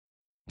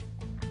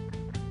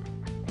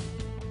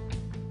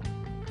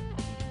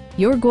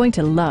You're going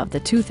to love the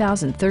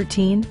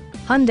 2013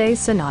 Hyundai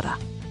Sonata.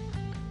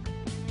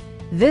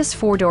 This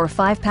four-door,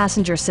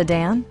 five-passenger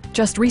sedan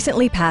just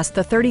recently passed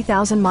the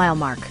 30,000-mile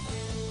mark.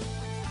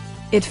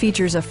 It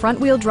features a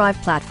front-wheel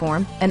drive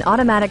platform, an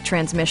automatic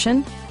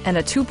transmission, and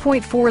a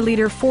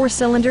 2.4-liter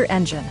four-cylinder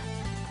engine.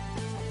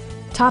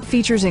 Top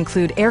features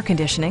include air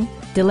conditioning,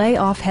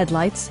 delay-off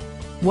headlights,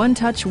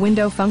 one-touch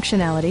window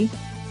functionality,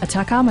 a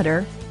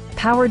tachometer,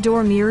 power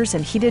door mirrors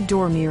and heated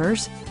door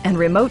mirrors, and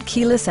remote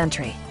keyless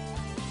entry.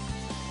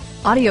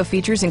 Audio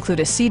features include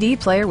a CD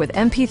player with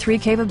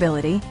MP3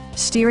 capability,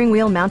 steering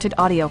wheel mounted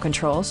audio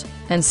controls,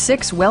 and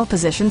 6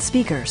 well-positioned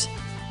speakers.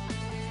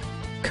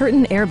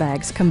 Curtain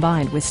airbags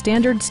combined with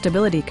standard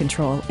stability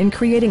control in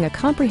creating a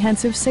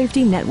comprehensive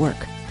safety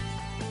network.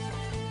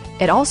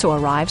 It also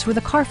arrives with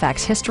a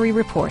Carfax history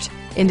report,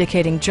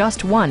 indicating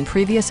just one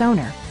previous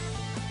owner.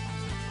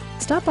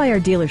 Stop by our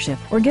dealership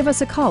or give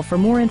us a call for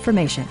more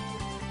information.